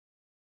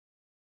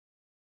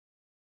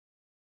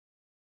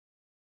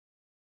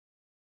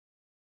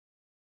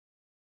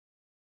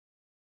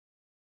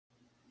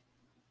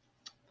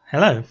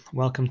Hello,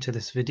 welcome to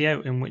this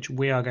video in which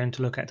we are going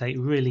to look at a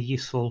really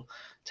useful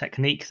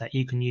technique that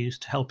you can use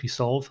to help you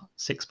solve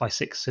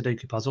 6x6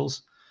 Sudoku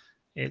puzzles.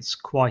 It's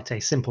quite a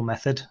simple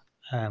method,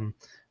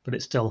 but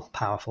it's still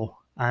powerful.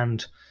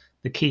 And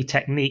the key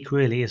technique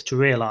really is to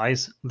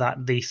realize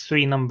that the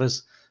three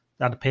numbers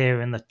that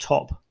appear in the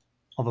top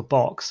of a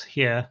box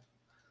here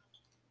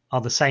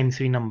are the same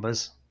three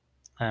numbers,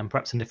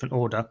 perhaps in different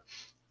order,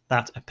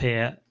 that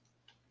appear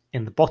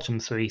in the bottom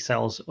three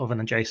cells of an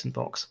adjacent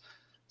box.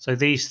 So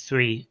these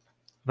three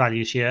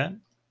values here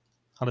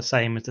are the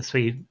same as the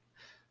three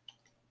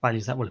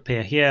values that will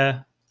appear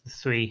here. The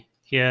three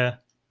here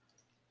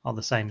are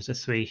the same as the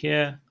three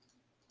here,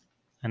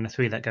 and the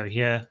three that go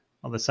here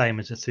are the same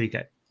as the three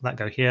that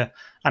go here,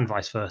 and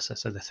vice versa.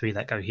 So the three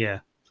that go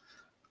here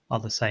are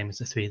the same as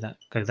the three that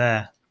go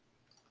there,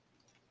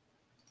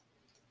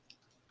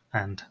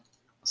 and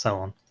so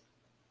on.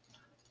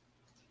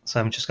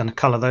 So I'm just going to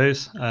colour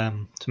those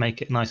to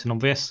make it nice and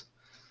obvious.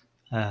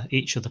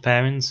 Each of the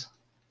pairings.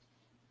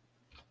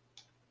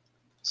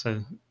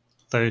 So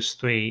those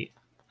three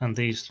and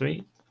these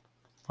three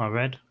are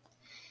red,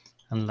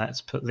 and let's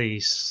put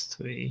these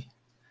three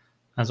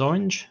as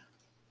orange.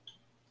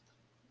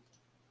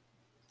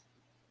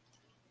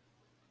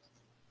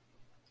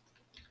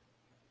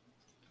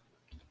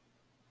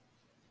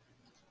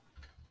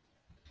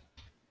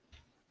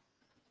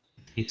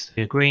 These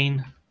three are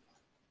green,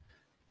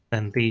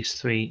 then these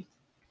three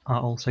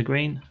are also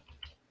green.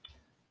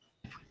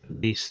 If we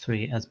put these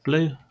three as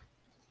blue,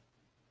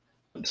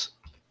 oops,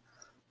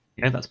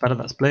 yeah, that's better,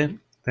 that's blue.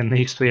 Then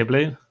these three are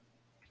blue,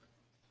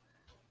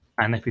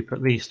 and if we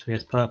put these three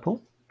as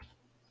purple,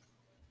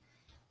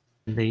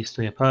 and these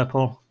three are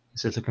purple,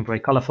 this is looking very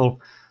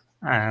colourful,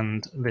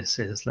 and this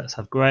is, let's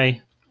have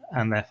grey,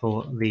 and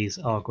therefore these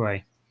are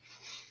grey.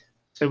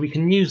 So we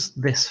can use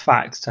this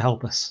fact to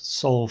help us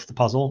solve the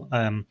puzzle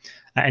at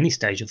any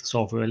stage of the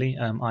solve, really,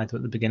 either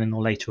at the beginning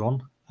or later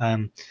on.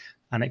 And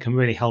it can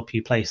really help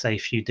you place a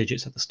few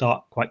digits at the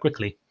start quite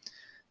quickly.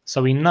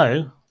 So we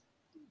know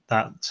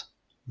that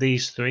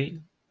these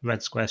three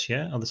red squares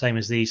here are the same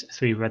as these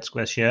three red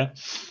squares here.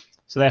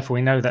 So therefore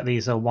we know that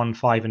these are 1,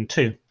 5, and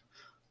 2.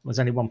 There's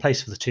only one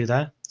place for the 2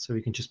 there, so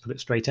we can just put it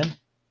straight in.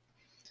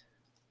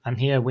 And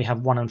here we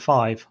have 1 and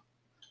 5.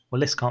 Well,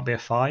 this can't be a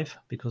 5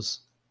 because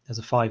there's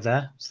a 5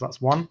 there, so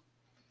that's 1,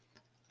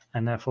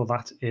 and therefore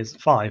that is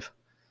 5.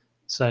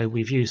 So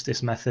we've used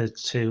this method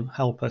to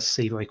help us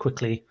see very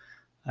quickly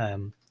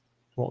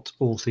what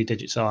all three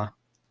digits are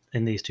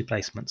in these two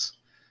placements.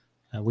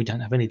 We don't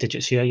have any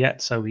digits here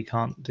yet, so we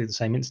can't do the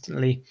same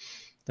instantly,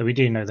 though we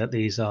do know that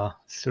these are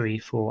 3,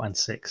 4, and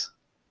 6,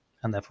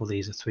 and therefore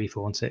these are 3,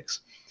 4, and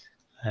 6.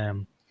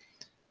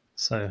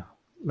 So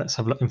let's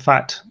have a look. In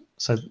fact,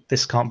 so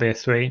this can't be a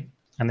 3,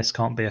 and this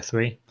can't be a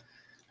 3.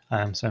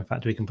 So in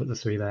fact we can put the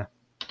 3 there.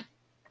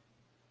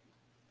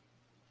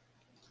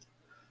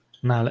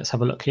 Now let's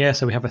have a look here.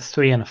 So we have a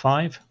 3 and a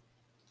 5,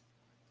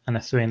 and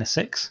a 3 and a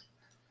 6.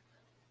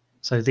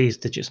 So these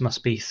digits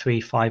must be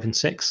 3, 5, and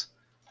 6.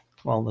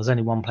 Well, there's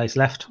only one place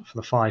left for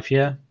the 5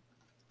 here,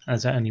 and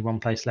there's only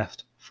one place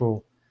left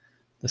for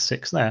the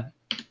 6 there.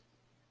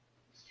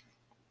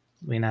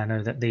 We now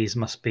know that these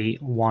must be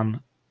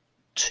 1,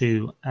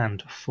 2,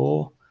 and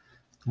 4.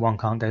 1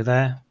 can't go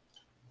there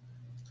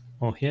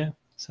or here,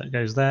 so it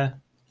goes there.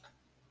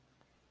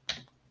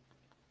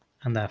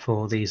 And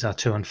therefore these are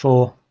 2 and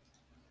 4.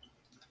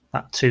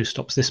 That 2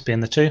 stops this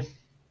being the 2.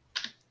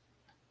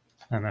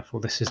 And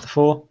therefore this is the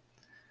 4.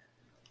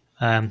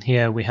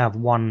 Here we have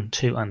 1,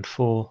 2, and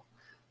 4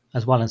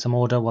 as well in some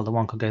order. Well, the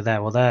 1 could go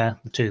there or there,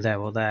 the 2 there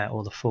or there,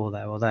 or the 4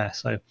 there or there.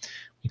 So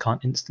we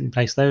can't instantly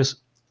place those.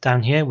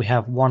 Down here we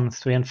have 1,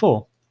 3, and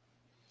 4.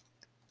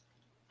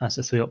 That's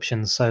the 3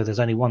 options. So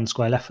there's only one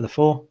square left for the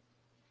 4.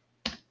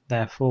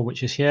 Therefore,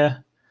 which is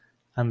here.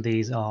 And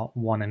these are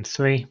 1 and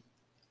 3.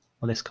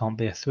 Well, this can't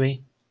be a 3.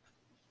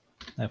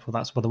 Therefore,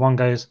 that's where the 1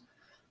 goes.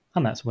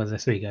 And that's where the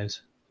 3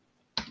 goes.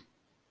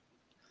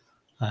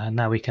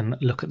 Now we can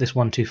look at this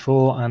 1, 2,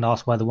 4 and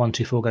ask why the 1,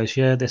 2, 4 goes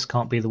here. This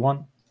can't be the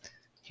 1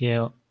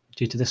 here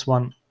due to this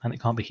one, and it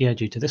can't be here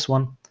due to this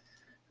one.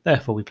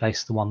 Therefore, we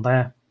place the 1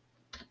 there.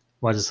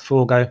 Where does the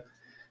 4 go?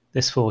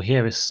 This 4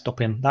 here is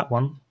stopping that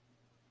one.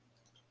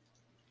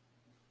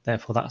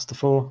 Therefore, that's the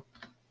 4.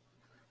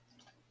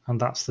 And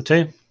that's the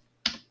 2.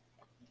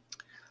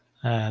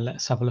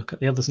 Let's have a look at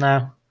the others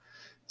now.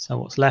 So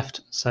what's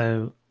left?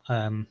 So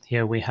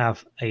here we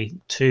have a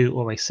 2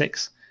 or a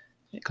 6.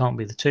 It can't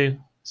be the 2,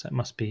 so it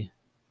must be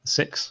the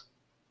 6.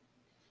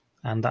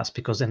 And that's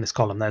because in this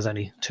column there's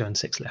only 2 and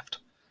 6 left.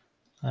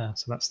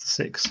 So that's the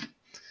 6.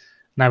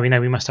 Now we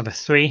know we must have a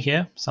 3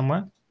 here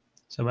somewhere.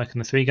 So where can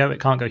the 3 go? It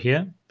can't go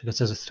here because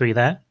there's a 3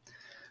 there.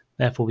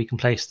 Therefore we can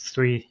place the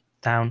 3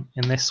 down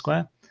in this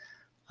square,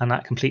 and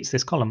that completes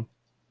this column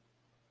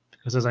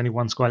because there's only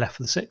one square left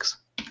for the 6.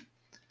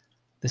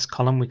 This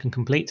column we can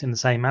complete in the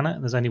same manner.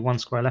 There's only one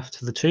square left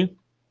for the 2.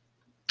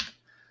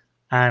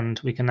 And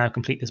we can now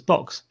complete this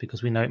box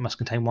because we know it must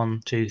contain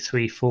 1, 2,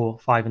 3, 4,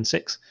 5, and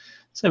 6.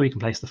 So we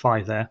can place the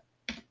 5 there.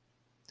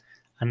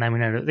 And then we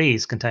know that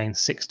these contain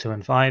 6, 2,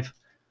 and 5.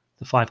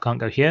 The 5 can't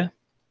go here.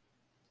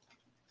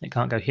 It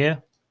can't go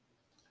here.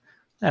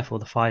 Therefore,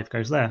 the 5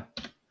 goes there.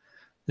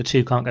 The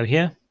 2 can't go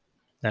here.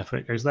 Therefore,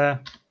 it goes there.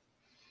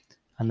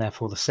 And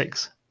therefore, the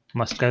 6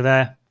 must go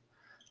there.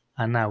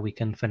 And now we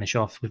can finish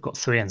off. We've got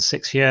 3 and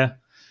 6 here.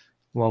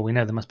 Well, we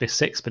know there must be a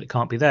 6, but it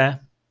can't be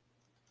there.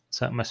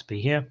 So it must be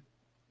here.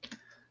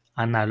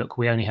 And now look,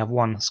 we only have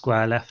one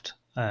square left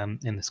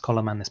in this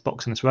column and this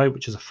box in this row,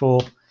 which is a 4.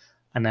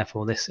 And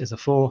therefore, this is a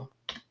 4.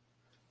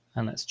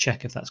 And let's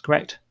check if that's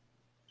correct.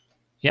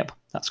 Yep,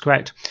 that's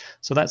correct.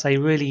 So that's a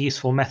really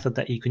useful method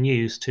that you can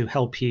use to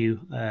help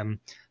you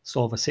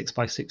solve a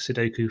 6x6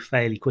 Sudoku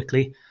fairly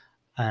quickly.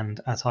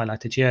 And as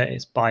highlighted here,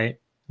 it's by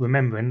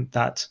remembering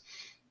that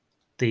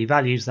the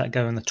values that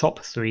go in the top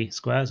 3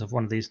 squares of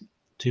one of these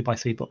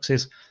 2x3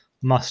 boxes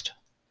must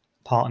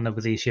partner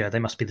with these here. They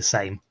must be the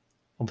same.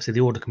 Obviously,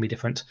 the order can be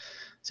different.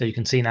 So you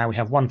can see now we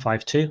have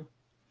 152,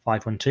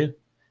 512,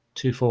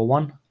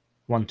 241,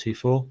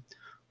 124,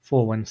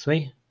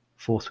 413,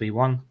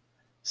 431,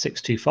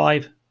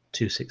 625,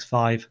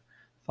 265,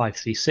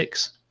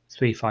 536,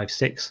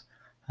 356,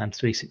 and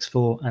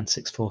 364 and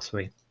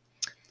 643.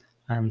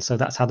 And so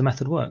that's how the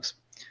method works.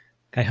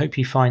 I hope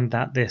you find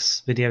that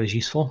this video is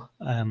useful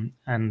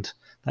and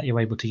that you're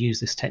able to use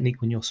this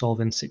technique when you're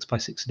solving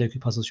 6x6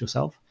 Sudoku puzzles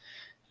yourself.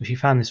 If you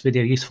found this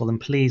video useful, then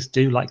please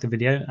do like the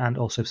video and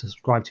also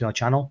subscribe to our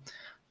channel.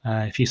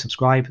 If you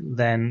subscribe,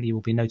 then you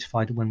will be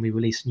notified when we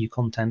release new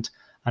content,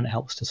 and it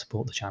helps to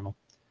support the channel.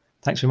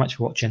 Thanks very much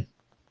for watching.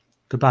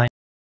 Goodbye.